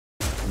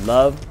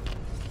love,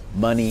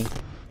 money,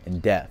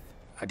 and death.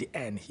 At the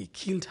end, he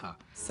killed her.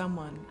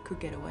 Someone could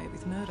get away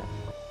with murder.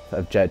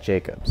 Of Jette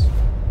Jacobs.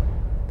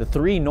 The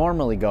three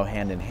normally go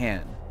hand in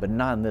hand, but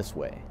not in this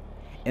way.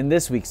 In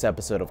this week's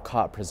episode of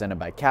Caught presented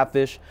by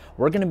Catfish,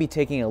 we're going to be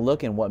taking a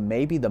look at what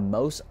may be the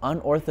most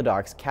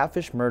unorthodox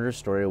catfish murder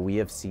story we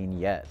have seen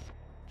yet.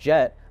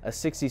 Jette, a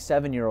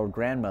 67-year-old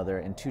grandmother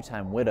and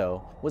two-time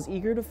widow, was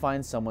eager to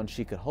find someone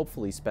she could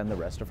hopefully spend the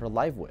rest of her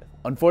life with.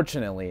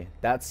 Unfortunately,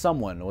 that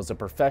someone was a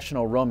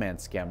professional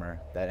romance scammer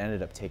that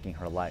ended up taking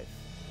her life.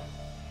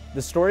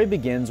 The story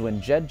begins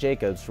when Jette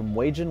Jacobs from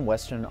Wagen,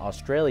 Western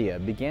Australia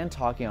began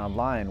talking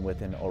online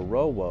with an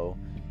Orowo,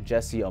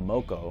 Jesse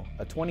Omokoh,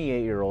 a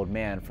 28-year-old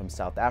man from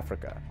South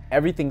Africa.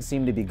 Everything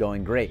seemed to be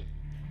going great.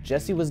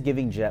 Jesse was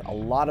giving Jette a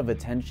lot of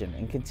attention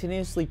and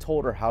continuously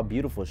told her how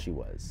beautiful she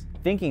was.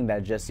 Thinking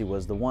that Jesse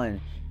was the one,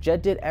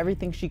 Jette did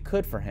everything she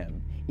could for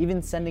him,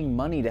 even sending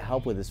money to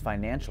help with his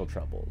financial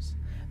troubles.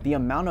 The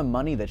amount of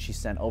money that she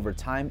sent over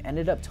time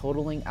ended up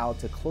totaling out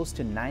to close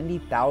to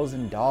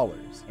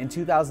 $90,000. In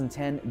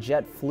 2010,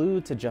 Jette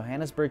flew to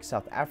Johannesburg,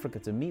 South Africa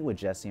to meet with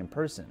Jesse in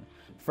person,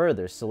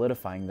 further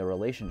solidifying the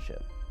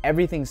relationship.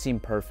 Everything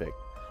seemed perfect,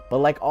 but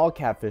like all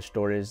catfish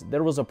stories,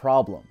 there was a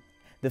problem.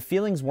 The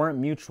feelings weren't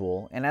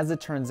mutual, and as it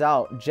turns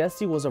out,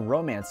 Jesse was a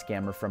romance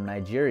scammer from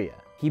Nigeria.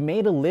 He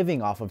made a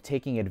living off of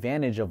taking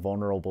advantage of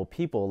vulnerable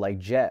people like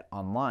Jette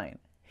online.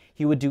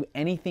 He would do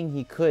anything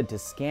he could to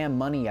scam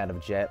money out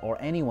of Jette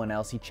or anyone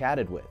else he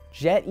chatted with.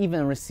 Jette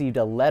even received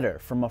a letter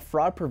from a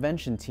fraud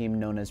prevention team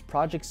known as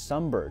Project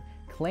Sunbird,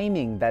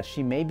 claiming that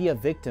she may be a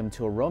victim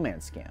to a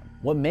romance scam.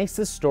 What makes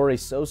this story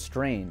so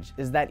strange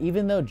is that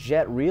even though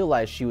Jette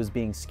realized she was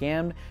being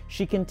scammed,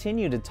 she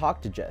continued to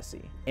talk to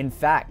Jesse. In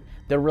fact,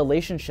 their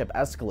relationship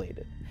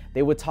escalated.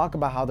 They would talk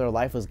about how their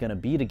life was going to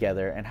be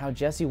together and how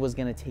Jesse was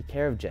going to take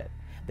care of Jette.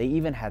 They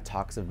even had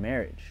talks of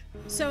marriage.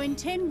 So in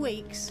 10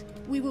 weeks,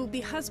 we will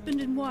be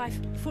husband and wife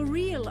for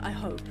real, I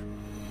hope.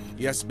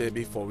 Yes,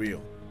 baby, for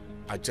real.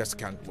 I just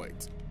can't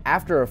wait.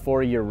 After a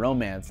 4-year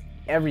romance,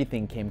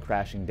 everything came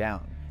crashing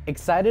down.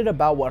 Excited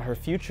about what her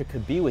future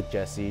could be with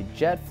Jesse,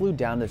 Jette flew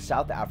down to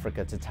South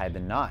Africa to tie the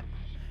knot.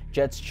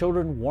 Jette's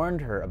children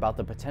warned her about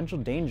the potential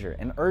danger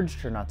and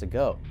urged her not to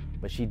go,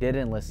 but she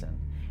didn't listen.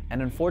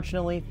 And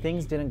unfortunately,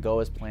 things didn't go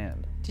as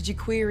planned. Did you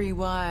query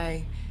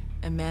why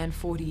a man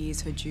 40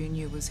 years her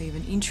junior was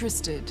even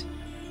interested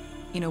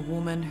in a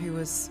woman who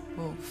was,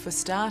 well, for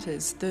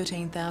starters,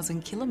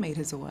 13,000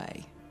 kilometres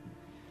away?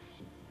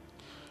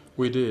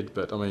 We did,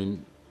 but I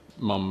mean,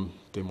 Mum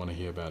didn't want to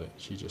hear about it.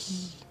 She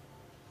just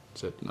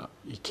said, no,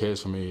 he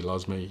cares for me, he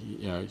loves me.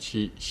 You know,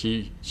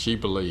 she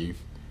believed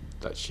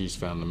that she's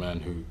found the man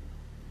who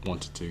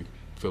wanted to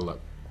fill that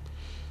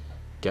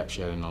gap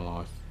she had in her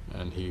life,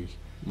 and he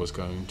was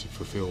going to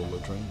fulfill all the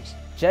dreams.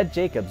 Jette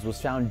Jacobs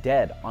was found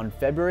dead on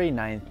February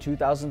 9,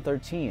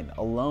 2013,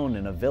 alone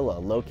in a villa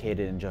located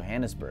in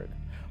Johannesburg.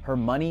 Her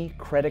money,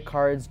 credit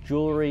cards,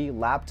 jewelry,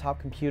 laptop,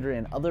 computer,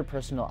 and other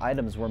personal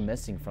items were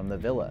missing from the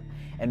villa,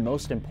 and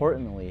most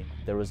importantly,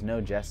 there was no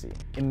Jesse.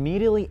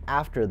 Immediately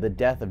after the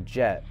death of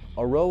Jette,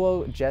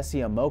 Orowo Jesse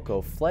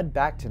Omokoh fled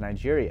back to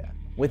Nigeria.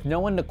 With no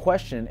one to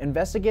question,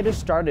 investigators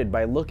started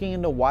by looking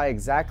into why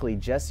exactly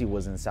Jesse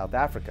was in South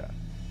Africa.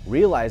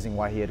 Realizing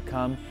why he had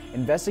come,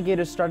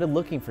 investigators started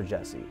looking for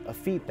Jesse, a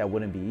feat that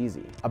wouldn't be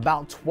easy.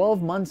 About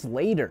 12 months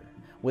later,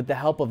 with the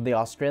help of the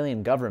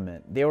Australian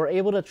government, they were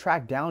able to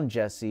track down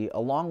Jesse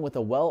along with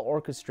a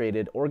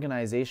well-orchestrated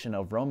organization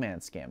of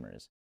romance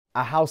scammers.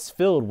 A house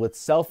filled with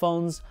cell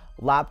phones,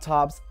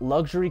 laptops,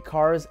 luxury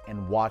cars,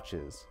 and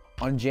watches.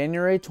 On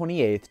January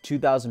 28,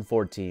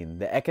 2014,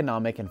 the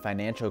Economic and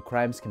Financial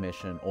Crimes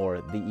Commission, or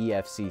the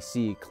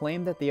EFCC,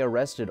 claimed that they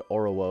arrested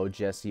Orowo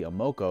Jesse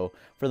Omokoh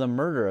for the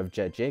murder of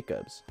Jette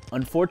Jacobs.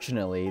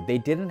 Unfortunately, they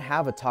didn't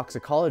have a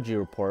toxicology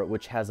report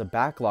which has a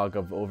backlog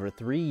of over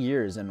 3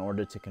 years in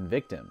order to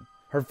convict him.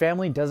 Her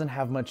family doesn't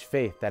have much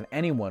faith that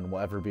anyone will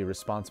ever be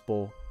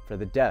responsible for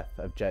the death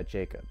of Jette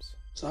Jacobs.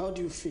 So how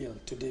do you feel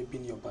today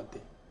being your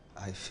birthday?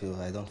 I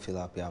don't feel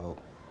happy about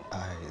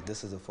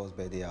this is the first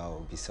birthday I'll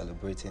be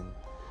celebrating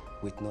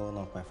with no one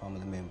of my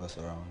family members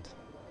around,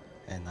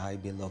 and I'll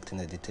be locked in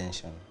a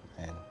detention,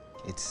 and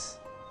it's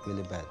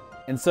really bad.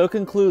 And so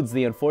concludes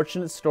the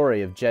unfortunate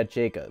story of Jette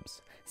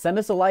Jacobs. Send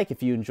us a like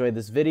if you enjoyed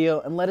this video,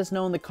 and let us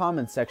know in the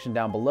comments section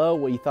down below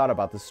what you thought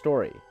about the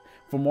story.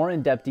 For more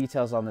in-depth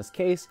details on this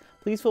case,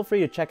 please feel free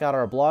to check out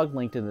our blog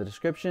linked in the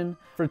description.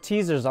 For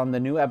teasers on the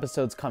new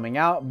episodes coming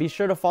out, be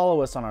sure to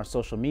follow us on our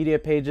social media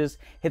pages,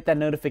 hit that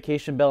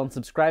notification bell and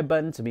subscribe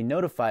button to be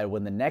notified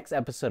when the next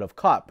episode of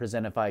Caught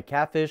presented by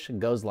Catfish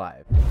goes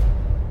live.